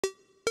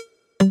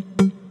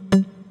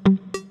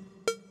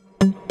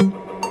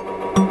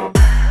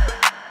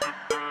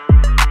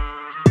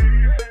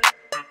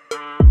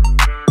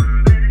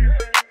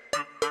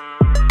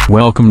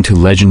Welcome to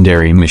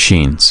Legendary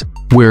Machines,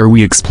 where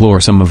we explore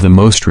some of the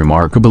most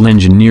remarkable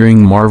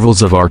engineering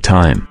marvels of our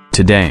time.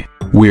 Today,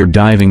 we're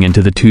diving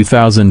into the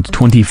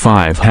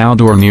 2025 HAL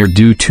Dornier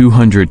Do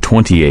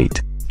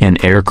 228,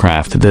 an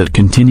aircraft that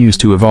continues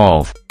to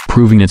evolve,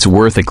 proving its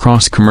worth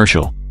across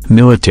commercial,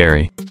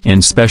 military,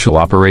 and special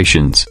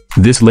operations.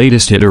 This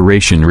latest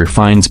iteration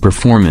refines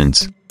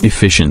performance,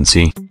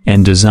 efficiency,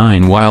 and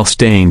design while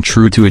staying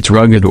true to its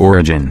rugged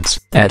origins.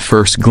 At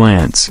first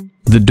glance,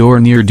 the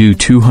Dornier Do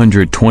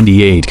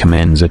 228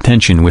 commands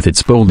attention with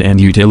its bold and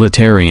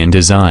utilitarian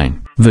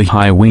design. The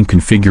high-wing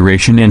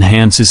configuration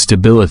enhances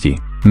stability,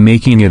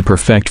 making it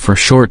perfect for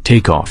short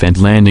takeoff and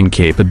landing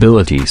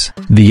capabilities.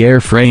 The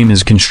airframe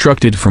is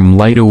constructed from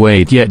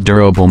lightweight yet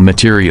durable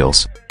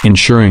materials,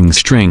 ensuring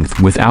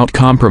strength without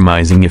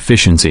compromising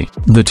efficiency.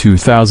 The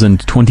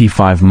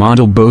 2025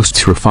 model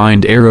boasts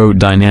refined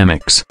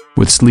aerodynamics,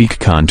 with sleek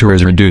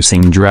contours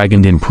reducing drag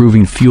and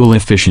improving fuel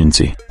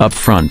efficiency. Up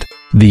front,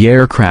 the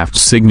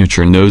aircraft's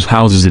signature nose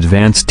houses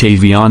advanced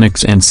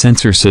avionics and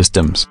sensor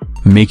systems,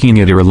 making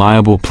it a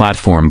reliable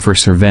platform for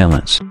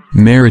surveillance,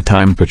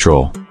 maritime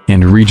patrol,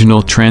 and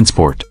regional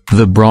transport.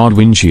 The broad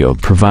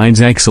windshield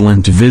provides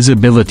excellent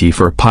visibility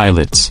for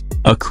pilots,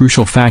 a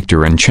crucial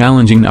factor in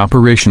challenging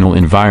operational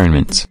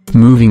environments.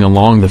 Moving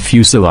along the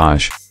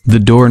fuselage, the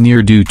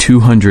Dornier Do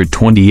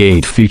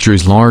 228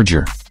 features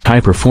larger,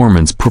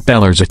 high-performance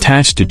propellers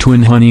attached to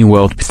twin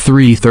Honeywell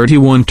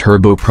TPE331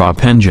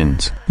 turboprop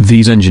engines.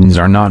 These engines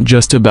are not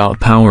just about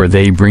power,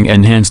 they bring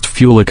enhanced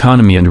fuel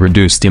economy and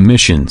reduced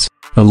emissions,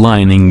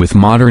 aligning with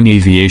modern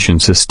aviation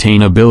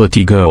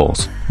sustainability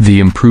goals.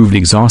 The improved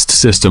exhaust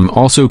system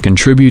also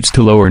contributes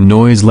to lower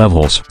noise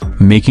levels,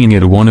 making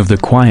it one of the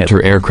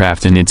quieter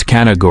aircraft in its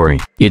category.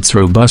 Its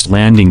robust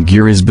landing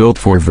gear is built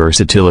for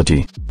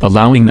versatility,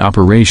 allowing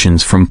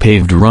operations from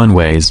paved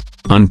runways,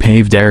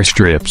 unpaved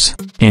airstrips,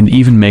 and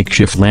even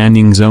makeshift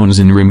landing zones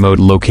in remote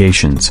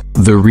locations.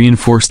 The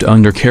reinforced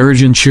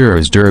undercarriage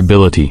ensures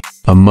durability,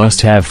 a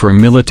must-have for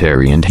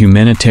military and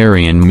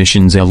humanitarian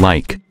missions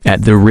alike.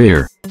 At the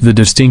rear, the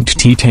distinct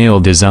T-tail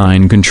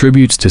design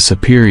contributes to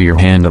superior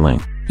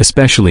handling,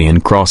 especially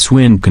in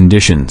crosswind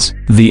conditions.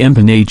 The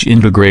empennage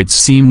integrates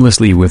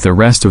seamlessly with the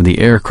rest of the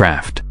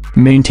aircraft,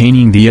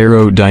 maintaining the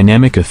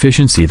aerodynamic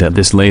efficiency that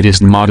this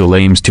latest model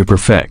aims to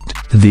perfect.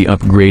 The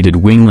upgraded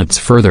winglets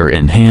further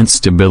enhance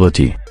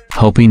stability,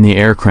 helping the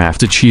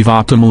aircraft achieve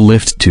optimal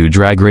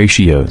lift-to-drag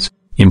ratios,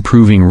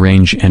 improving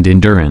range and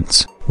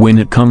endurance. When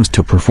it comes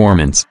to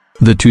performance,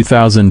 the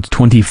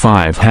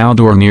 2025 HAL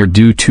Dornier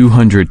Do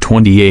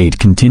 228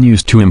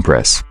 continues to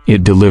impress.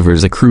 It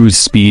delivers a cruise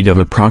speed of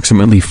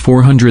approximately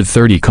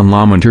 430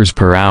 km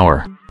per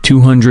hour,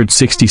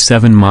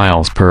 267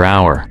 miles per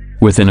hour,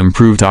 with an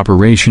improved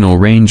operational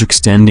range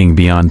extending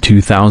beyond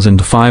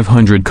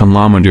 2,500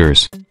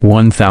 kilometers,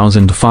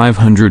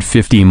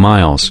 1,550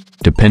 miles,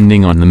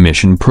 depending on the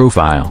mission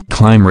profile.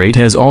 Climb rate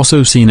has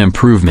also seen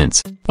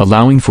improvements,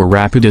 allowing for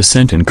rapid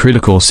ascent in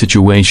critical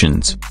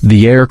situations.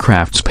 The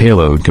aircraft's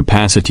payload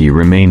capacity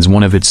remains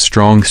one of its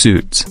strong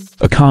suits,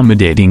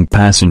 accommodating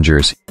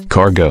passengers,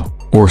 cargo,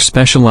 or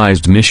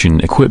specialized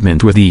mission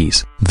equipment with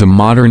ease. The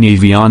modern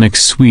avionics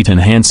suite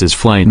enhances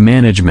flight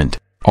management,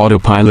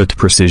 autopilot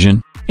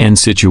precision, and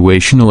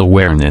situational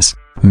awareness,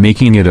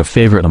 making it a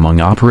favorite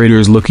among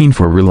operators looking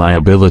for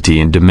reliability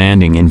in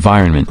demanding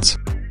environments.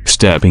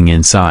 Stepping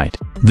inside,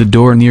 the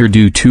Dornier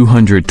Do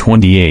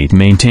 228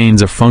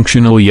 maintains a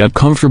functional yet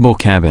comfortable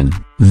cabin.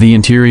 The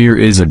interior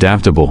is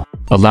adaptable,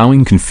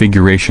 allowing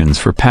configurations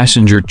for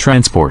passenger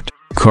transport,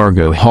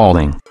 cargo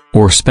hauling,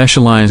 or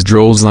specialized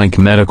roles like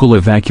medical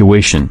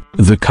evacuation.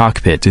 The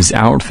cockpit is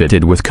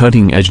outfitted with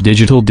cutting-edge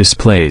digital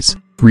displays,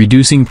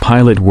 reducing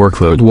pilot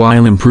workload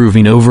while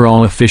improving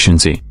overall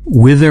efficiency.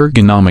 With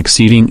ergonomic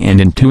seating and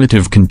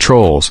intuitive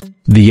controls,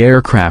 the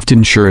aircraft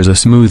ensures a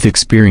smooth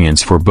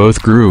experience for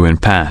both crew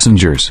and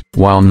passengers.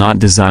 While not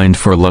designed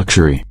for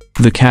luxury,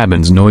 the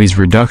cabin's noise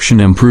reduction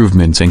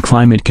improvements and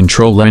climate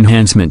control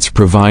enhancements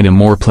provide a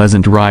more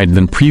pleasant ride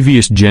than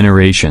previous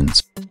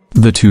generations.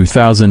 The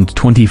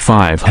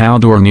 2025 HAL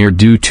Dornier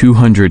Do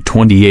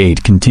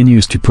 228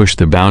 continues to push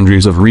the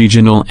boundaries of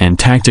regional and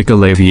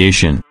tactical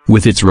aviation.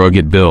 With its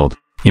rugged build,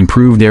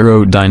 improved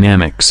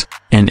aerodynamics,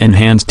 and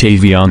enhanced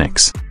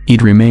avionics,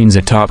 it remains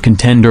a top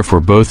contender for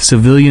both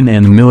civilian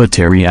and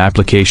military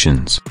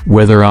applications.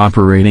 Whether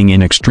operating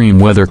in extreme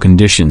weather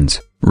conditions,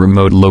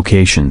 remote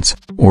locations,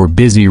 or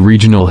busy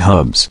regional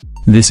hubs,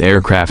 this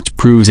aircraft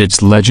proves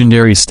its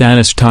legendary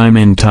status time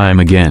and time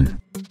again.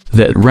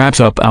 That wraps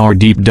up our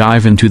deep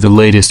dive into the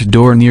latest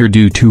Dornier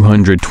Do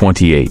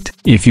 228.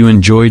 If you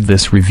enjoyed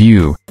this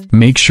review,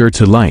 make sure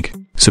to like,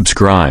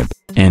 subscribe,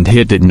 and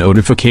hit that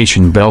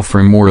notification bell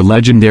for more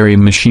Legendary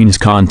Machines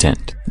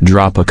content.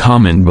 Drop a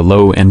comment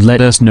below and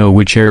let us know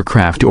which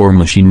aircraft or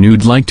machine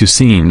you'd like to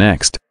see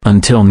next.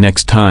 Until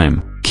next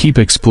time. Keep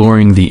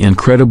exploring the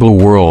incredible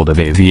world of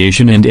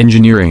aviation and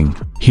engineering.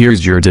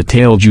 Here's your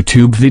detailed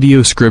YouTube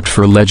video script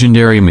for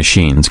Legendary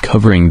Machines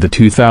covering the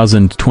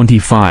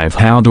 2025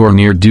 HAL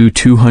Dornier Do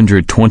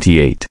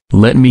 228.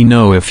 Let me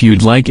know if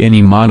you'd like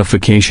any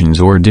modifications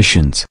or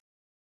additions.